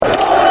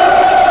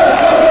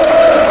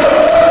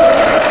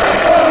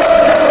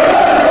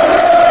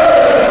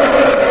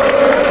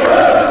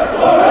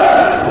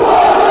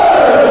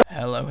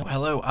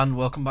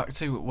welcome back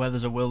to Where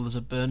There's a Will, There's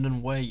a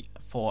Burning Way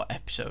for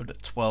episode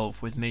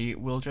 12 with me,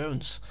 Will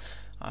Jones.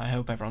 I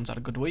hope everyone's had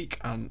a good week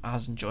and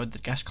has enjoyed the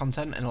guest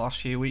content in the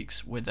last few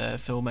weeks with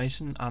Phil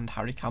Mason and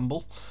Harry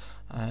Campbell.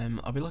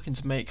 I'll be looking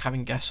to make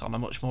having guests on a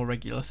much more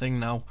regular thing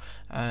now,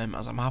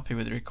 as I'm happy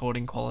with the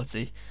recording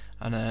quality,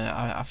 and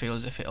I feel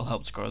as if it'll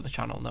help to grow the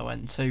channel no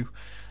end too.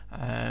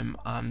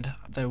 And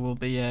there will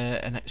be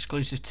an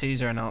exclusive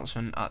teaser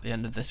announcement at the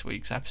end of this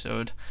week's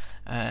episode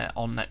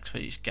on next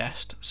week's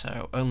guest,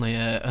 so only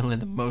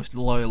the most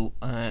loyal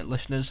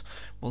listeners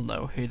will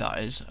know who that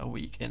is a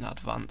week in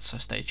advance, so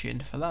stay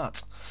tuned for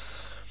that.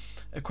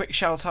 A quick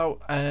shout out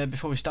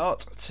before we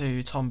start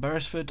to Tom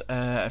Beresford,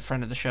 a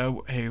friend of the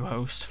show who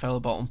hosts Fellow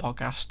Bolton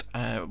podcast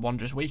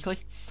Wanderers Weekly.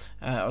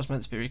 I was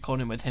meant to be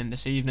recording with him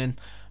this evening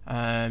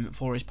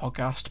for his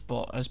podcast,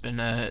 but has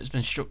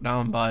been struck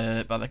down by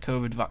the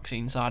COVID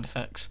vaccine side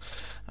effects.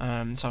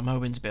 So I'm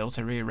hoping to be able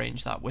to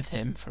rearrange that with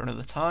him for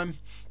another time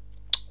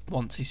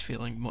once he's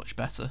feeling much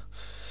better.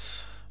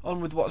 On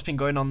with what's been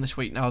going on this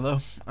week now, though.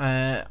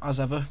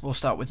 As ever, we'll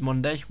start with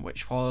Monday,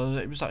 which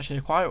was actually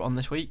a quiet one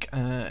this week.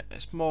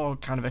 It's more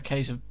kind of a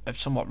case of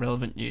somewhat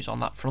relevant news on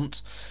that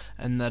front,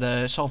 and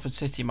that Salford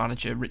City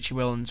manager Richie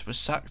Wellens was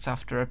sacked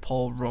after a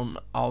poor run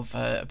of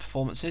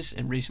performances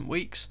in recent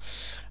weeks.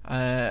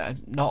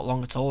 Not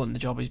long at all in the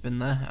job he's been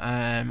there.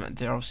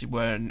 They obviously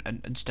were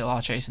and still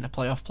are chasing a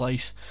playoff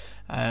place,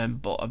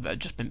 but have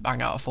just been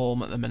bang out of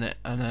form at the minute,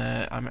 and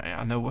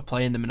I know we're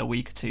playing them in a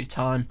week or two's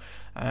time.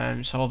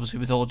 So obviously,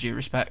 with all due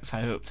respect,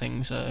 I hope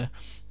things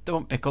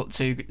don't pick up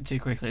too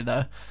quickly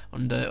there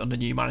under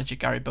new manager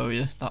Gary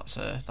Bowyer. That's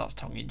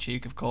tongue in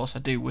cheek, of course. I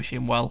do wish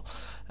him well,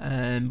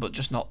 but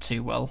just not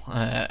too well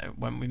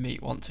when we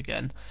meet once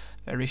again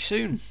very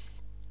soon.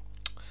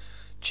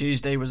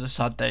 Tuesday was a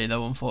sad day,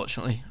 though,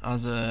 unfortunately,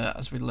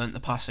 as we learnt the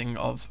passing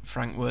of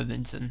Frank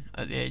Worthington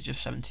at the age of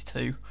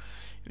 72.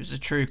 He was a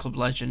true club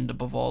legend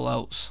above all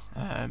else,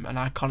 an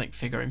iconic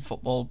figure in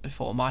football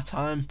before my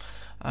time,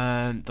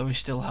 though he's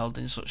still held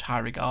in such high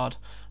regard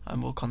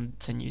and will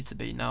continue to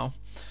be now.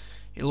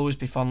 He'll always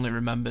be fondly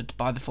remembered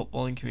by the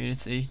footballing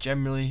community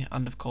generally,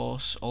 and of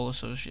course all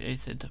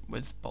associated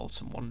with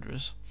Bolton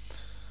Wanderers.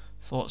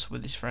 Thoughts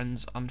with his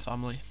friends and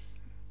family.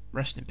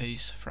 Rest in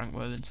peace, Frank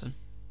Worthington.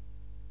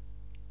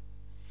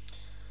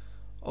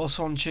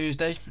 Also on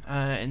Tuesday,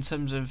 in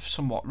terms of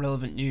somewhat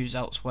relevant news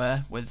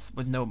elsewhere, with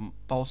no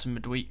Bolton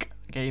midweek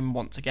game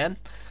once again,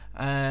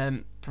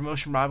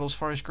 promotion rivals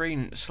Forest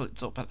Green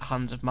slipped up at the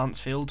hands of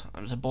Mansfield.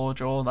 It was a ball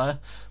draw there,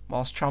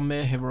 whilst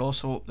Tranmere, who were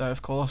also up there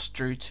of course,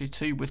 drew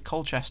 2-2 with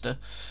Colchester,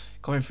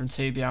 coming from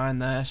 2 behind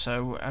there,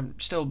 so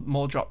still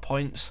more drop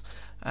points,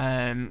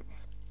 but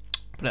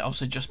it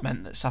obviously just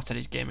meant that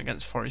Saturday's game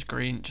against Forest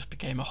Green just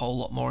became a whole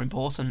lot more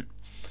important.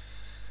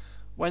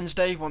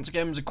 Wednesday, once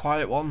again, was a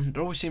quiet one.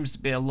 There always seems to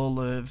be a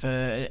lull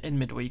in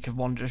midweek of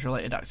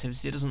Wanderers-related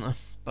activity, doesn't there?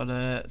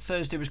 But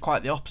Thursday was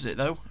quite the opposite,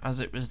 though,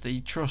 as it was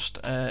the Trust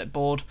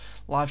Board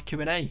live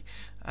Q&A,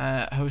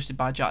 hosted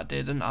by Jack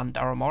Dearden and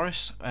Darryl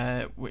Morris,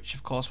 which,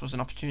 of course, was an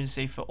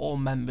opportunity for all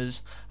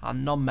members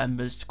and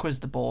non-members to quiz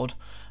the board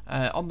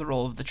on the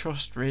role of the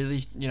Trust,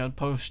 really,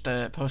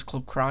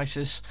 post-club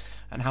crisis,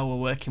 and how we're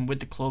working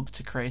with the club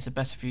to create a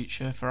better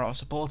future for our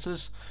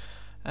supporters.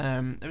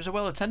 It was a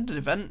well-attended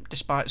event,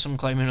 despite some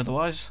claiming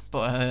otherwise,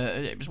 but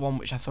it was one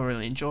which I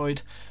thoroughly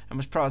enjoyed and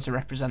was proud to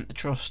represent the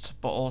Trust,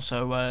 but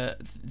also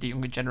the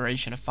younger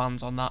generation of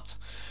fans on that.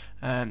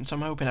 So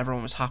I'm hoping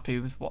everyone was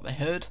happy with what they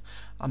heard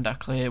and are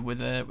clear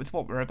with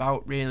what we're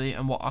about, really,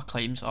 and what our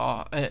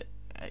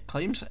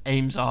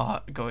aims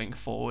are going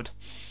forward.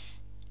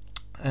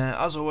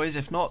 As always,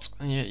 if not,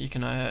 you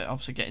can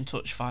obviously get in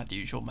touch via the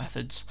usual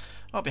methods.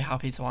 I'll be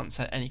happy to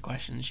answer any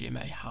questions you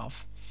may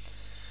have.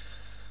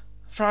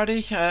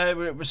 Friday,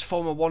 it was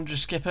former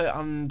Wanderers skipper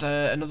and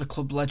another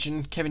club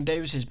legend Kevin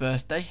Davies'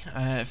 birthday.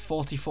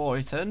 44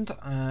 he turned,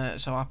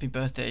 so happy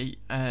birthday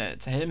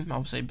to him.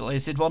 Obviously a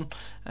belated one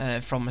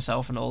from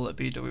myself and all at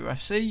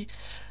BWFC.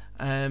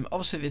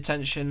 Obviously the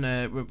attention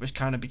was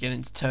kind of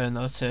beginning to turn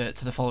though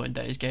to the following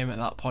day's game at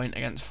that point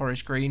against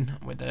Forest Green,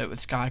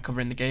 with Sky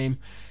covering the game.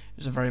 It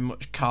was a very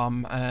much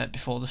calm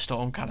before the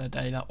storm kind of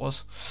day that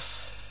was.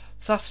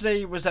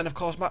 Saturday was then, of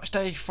course, match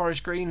day.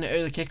 Forest Green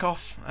early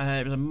kick-off.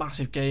 It was a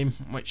massive game,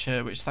 which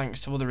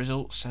thanks to other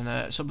results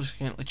and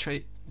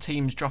subsequently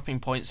teams dropping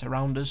points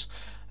around us,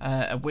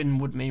 a win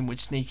would mean we'd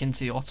sneak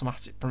into the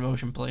automatic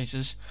promotion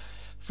places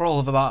for all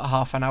of about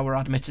half an hour,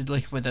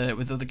 admittedly, with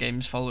other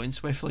games following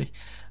swiftly.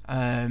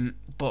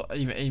 But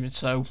even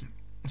so,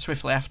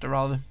 swiftly after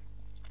rather.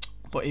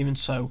 But even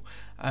so,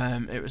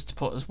 it was to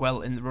put us well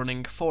in the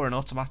running for an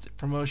automatic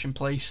promotion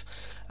place,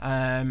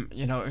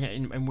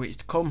 in weeks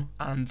to come,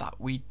 and that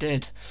we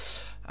did.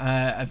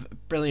 A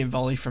brilliant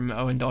volley from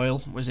Owen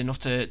Doyle was enough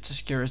to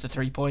secure us the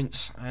 3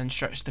 points and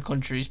stretch the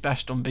country's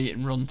best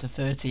unbeaten run to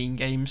 13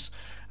 games,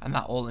 and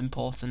that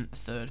all-important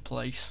third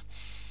place.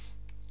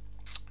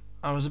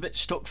 I was a bit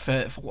stuck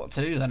for what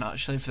to do then,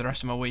 actually, for the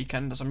rest of my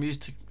weekend, as I'm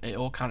used to it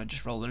all kind of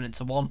just rolling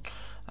into one.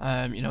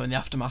 In the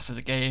aftermath of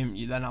the game,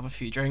 you then have a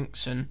few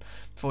drinks, and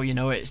before you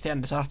know it, it's the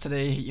end of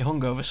Saturday, you're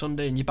hungover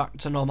Sunday, and you're back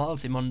to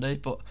normality Monday.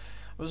 But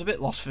I was a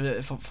bit lost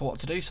for what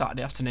to do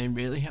Saturday afternoon,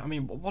 really. I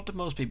mean, what do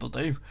most people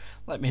do?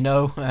 Let me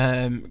know.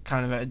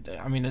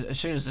 As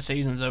soon as the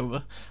season's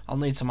over, I'll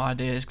need some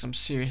ideas because I'm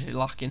seriously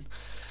lacking.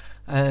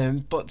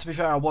 But to be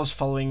fair, I was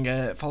following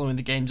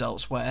the games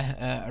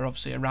elsewhere, are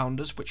obviously around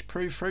us, which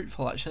proved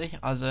fruitful actually,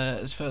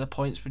 as further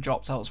points were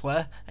dropped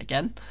elsewhere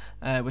again,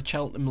 with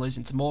Cheltenham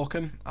losing to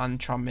Morecambe and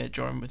Tranmere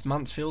drawing with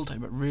Mansfield,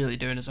 who are really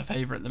doing us a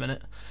favour at the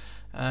minute.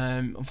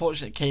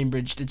 Unfortunately,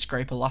 Cambridge did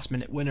scrape a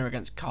last-minute winner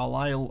against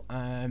Carlisle,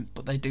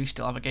 but they do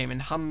still have a game in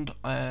hand.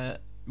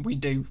 We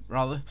do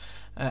rather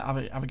have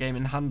a game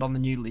in hand on the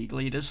new league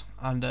leaders,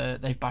 and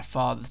they've by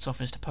far the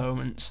toughest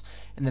opponents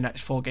in the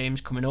next 4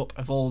 games coming up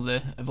of all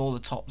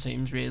the top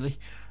teams really.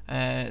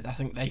 I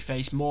think they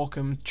face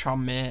Morecambe,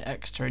 Tranmere,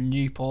 Exeter, and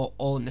Newport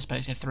all in the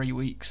space of 3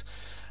 weeks.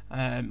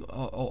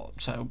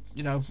 So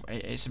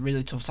it's a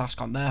really tough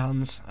task on their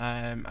hands,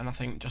 and I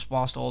think just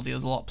whilst all the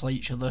other lot play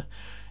each other,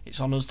 it's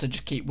on us to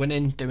just keep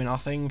winning, doing our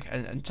thing,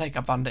 and take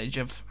advantage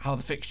of how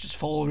the fixtures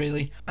fall,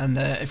 really. And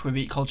if we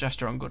beat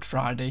Colchester on Good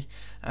Friday,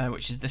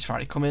 which is this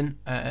Friday coming,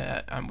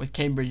 and with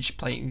Cambridge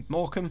playing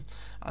Morecambe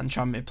and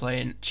Tranmere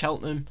playing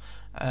Cheltenham,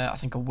 I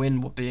think a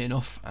win would be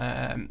enough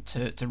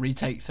to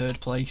retake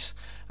 3rd place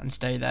and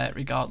stay there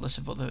regardless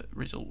of other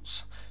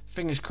results.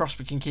 Fingers crossed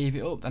we can keep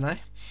it up then, eh?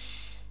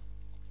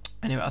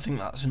 Anyway, I think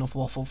that's enough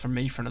waffle from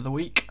me for another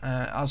week.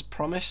 As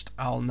promised,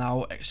 I'll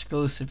now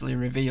exclusively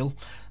reveal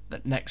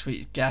that next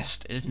week's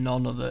guest is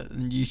none other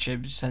than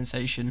YouTube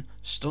sensation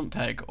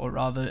Stuntpeg, or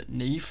rather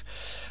Neve.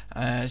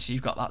 So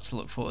you've got that to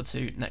look forward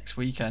to next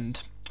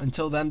weekend.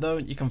 Until then, though,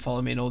 you can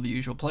follow me in all the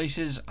usual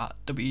places at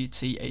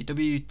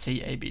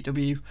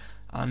WTAWTABW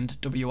and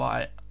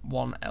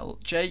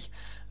WI1LJ.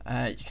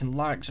 You can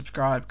like,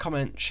 subscribe,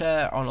 comment,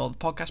 share on all the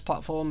podcast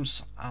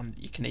platforms, and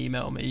you can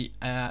email me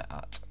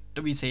at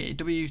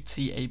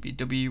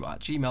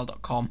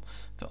wtawtabw@gmail.com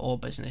for all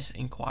business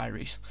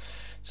inquiries.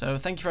 So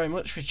thank you very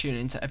much for tuning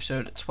in to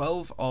episode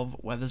 12 of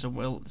Where There's a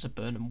Will, There's a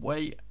Burnham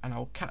Way, and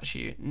I'll catch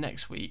you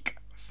next week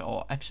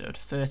for episode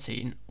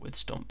 13 with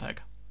Stuntpeg.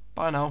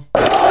 Bye now.